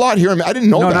they're outlawed here? I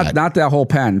didn't know that. Not that whole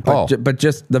pen, but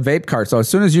just the vape cart. So as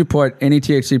soon as you put any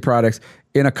THC products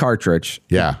in a cartridge,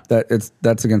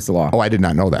 that's against the law. Oh, I did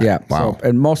not know that. Yeah. Wow. So,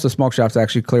 and most of the smoke shops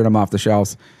actually cleared them off the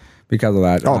shelves because of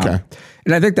that. Okay.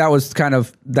 And I think that was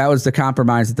the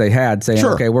compromise that they had, saying,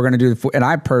 okay, we're going to do the and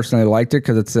I personally liked it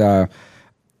because it's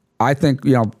I think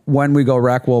when we go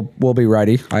rec, we'll be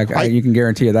ready. You can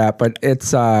guarantee you that. But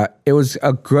it was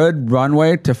a good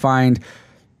runway to find.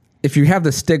 If you have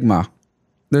the stigma,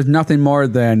 there's nothing more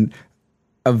than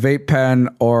a vape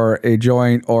pen or a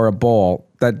joint or a bowl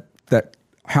that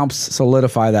helps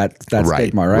solidify that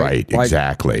stigma, right? Right,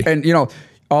 exactly. And all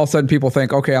of a sudden people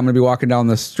think, okay, I'm going to be walking down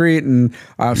the street and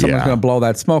someone's going to blow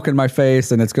that smoke in my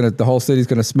face, and the whole city's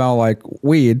going to smell like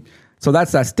weed. So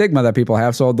that's that stigma that people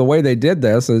have. So the way they did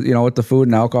this is, with the food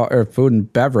and alcohol or food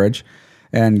and beverage,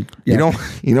 and you know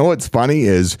what's funny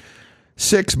is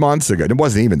 6 months ago, it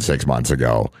wasn't even 6 months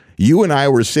ago, you and I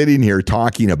were sitting here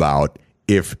talking about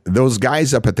if those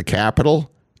guys up at the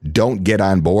Capitol don't get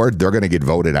on board, they're going to get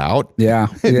voted out. Yeah.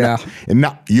 And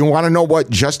now, you want to know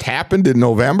what just happened in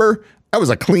November? That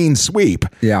was a clean sweep.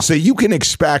 Yeah. So you can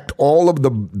expect all of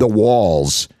the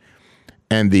walls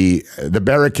and the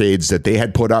barricades that they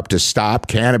had put up to stop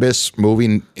cannabis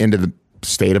moving into the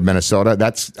state of Minnesota,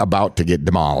 that's about to get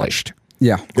demolished.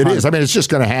 Yeah. It is. I mean, it's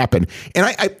just going to happen.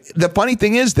 And the funny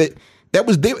thing is that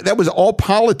was all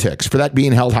politics for that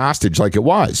being held hostage like it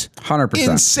was. 100%.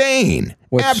 Insane.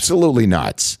 Absolutely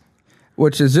nuts.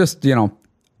 Which is just,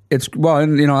 that's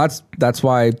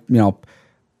why,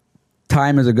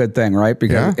 time is a good thing, right?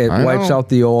 Because it wipes out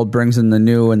the old, brings in the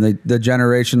new, and the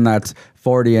generation that's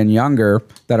 40 and younger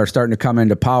that are starting to come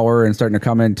into power and starting to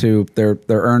come into their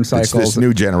earn cycles. It's this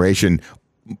new generation.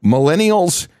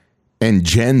 Millennials and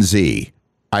Gen Z.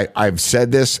 I've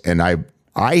said this, and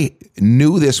I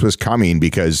knew this was coming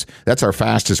because that's our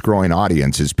fastest growing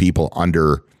audience is people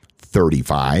under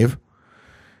 35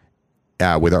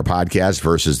 with our podcast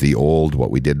versus the old, what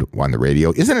we did on the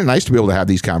radio. Isn't it nice to be able to have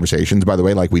these conversations, by the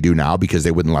way, like we do now, because they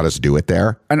wouldn't let us do it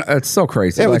there? And it's so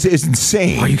crazy. Yeah, it's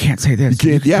insane. Oh, you can't say this.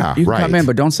 You can come in,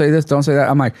 but don't say this, don't say that.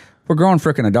 I'm like, We're grown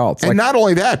freaking adults. And not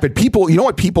only that, but people, you know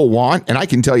what people want? And I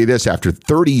can tell you this, after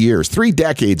 30 years, 3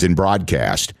 decades in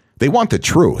broadcast, they want the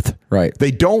truth. Right.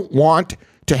 They don't want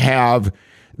to have,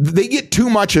 they get too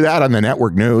much of that on the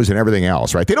network news and everything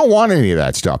else, right? They don't want any of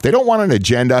that stuff. They don't want an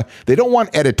agenda. They don't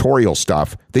want editorial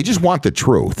stuff. They just want the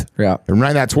truth. Yeah. And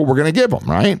right, that's what we're going to give them,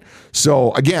 right?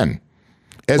 So again,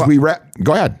 as we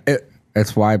go ahead.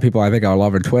 It's why people, I think, are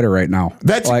loving Twitter right now.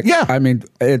 That's like, yeah. I mean,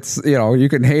 it's, you know, you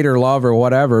can hate or love or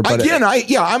whatever. But again,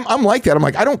 I'm like that. I'm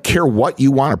like, I don't care what you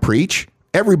want to preach.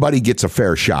 Everybody gets a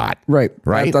fair shot. Right.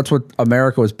 That's what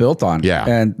America was built on. Yeah.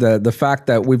 And the fact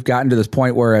that we've gotten to this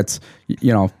point where it's,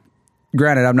 you know,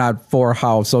 granted, I'm not for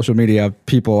how social media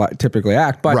people typically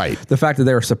act, but the fact that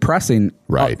they were suppressing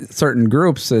certain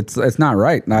groups, it's not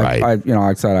right. And I you know,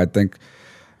 like I said, I think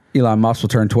Elon Musk will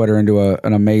turn Twitter into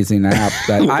an amazing app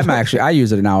that I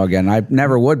use it now again. I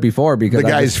never would before because the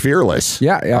guy's fearless.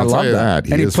 Yeah, I love that.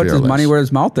 And he puts his money where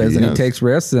his mouth is, and he takes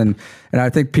risks, and I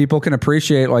think people can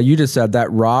appreciate, like you just said, that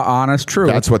raw, honest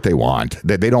truth. That's what they want.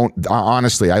 They don't,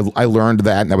 honestly, I learned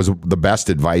that, and that was the best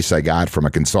advice I got from a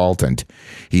consultant.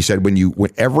 He said,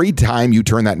 every time you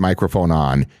turn that microphone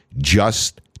on,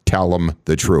 just tell them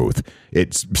the truth.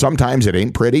 Sometimes it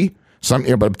ain't pretty.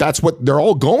 But that's what they're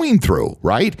all going through,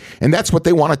 right? And that's what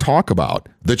they want to talk about,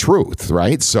 the truth,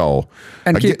 right? So,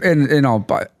 and you know,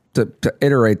 to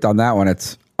iterate on that one,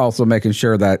 it's also making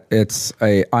sure that it's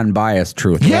a unbiased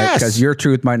truth, right? Because your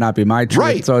truth might not be my truth.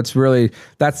 Right. So it's really,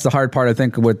 that's the hard part, I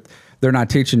think, with they're not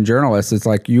teaching journalists. It's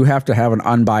like you have to have an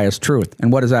unbiased truth.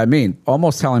 And what does that mean?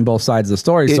 Almost telling both sides of the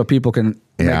story so people can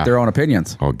make their own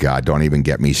opinions. Oh, God, don't even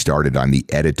get me started on the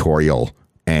editorial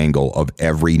angle of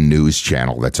every news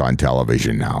channel that's on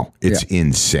television now. It's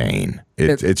insane.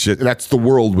 It's just, that's the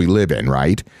world we live in,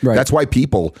 right? That's why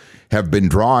people have been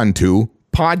drawn to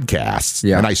podcasts.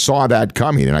 And I saw that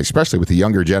coming, and especially with the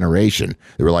younger generation.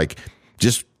 They were like,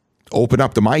 just open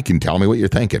up the mic and tell me what you're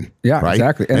thinking. Yeah, right?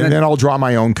 Exactly. And then I'll draw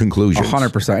my own conclusions.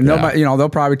 100%. And they'll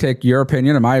probably take your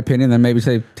opinion and my opinion, then maybe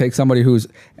take somebody who's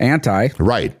anti.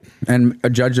 Right. And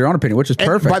judge their own opinion, which is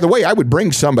perfect. And by the way, I would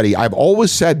bring somebody. I've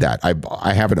always said that.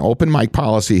 I have an open mic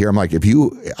policy here. I'm like,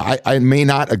 I may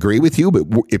not agree with you,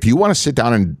 but if you want to sit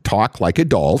down and talk like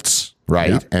adults,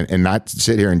 right, and not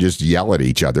sit here and just yell at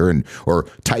each other or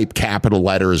type capital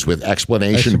letters with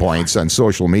explanation points on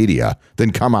social media, then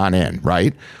come on in,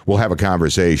 right? We'll have a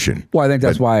conversation. Well, I think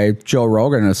that's why Joe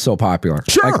Rogan is so popular.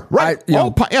 Sure, right.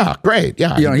 Great.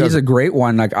 Yeah, he's a great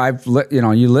one. Like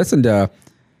you listen to.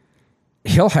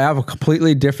 He'll have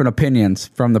completely different opinions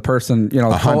from the person, the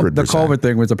COVID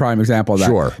thing was a prime example of that.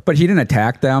 Sure. But he didn't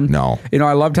attack them. No.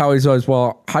 I loved how he's always,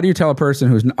 how do you tell a person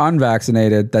who's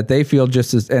unvaccinated that they feel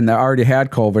just as, and they already had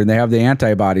COVID and they have the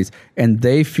antibodies and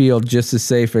they feel just as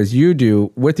safe as you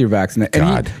do with your vaccination?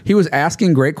 And he was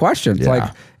asking great questions. Yeah.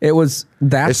 Like it was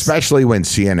that. Especially when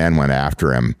CNN went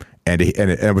after him. And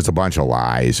it was a bunch of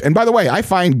lies. And by the way, I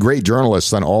find great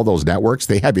journalists on all those networks.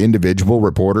 They have individual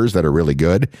reporters that are really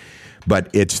good.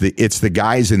 But it's the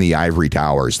guys in the ivory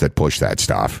towers that push that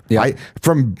stuff. Yeah.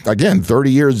 From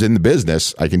 30 years in the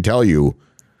business, I can tell you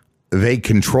they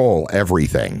control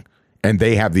everything. And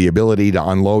they have the ability to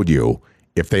unload you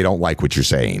if they don't like what you're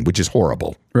saying, which is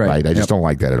horrible. Right? I just don't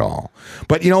like that at all.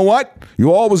 But you know what?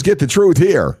 You always get the truth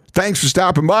here. Thanks for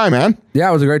stopping by, man.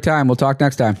 Yeah, it was a great time. We'll talk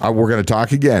next time. We're going to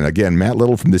talk again. Again, Matt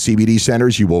Little from the CBD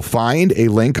Centers. You will find a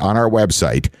link on our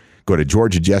website. Go to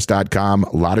georgiajess.com.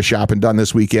 A lot of shopping done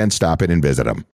this weekend. Stop in and visit them.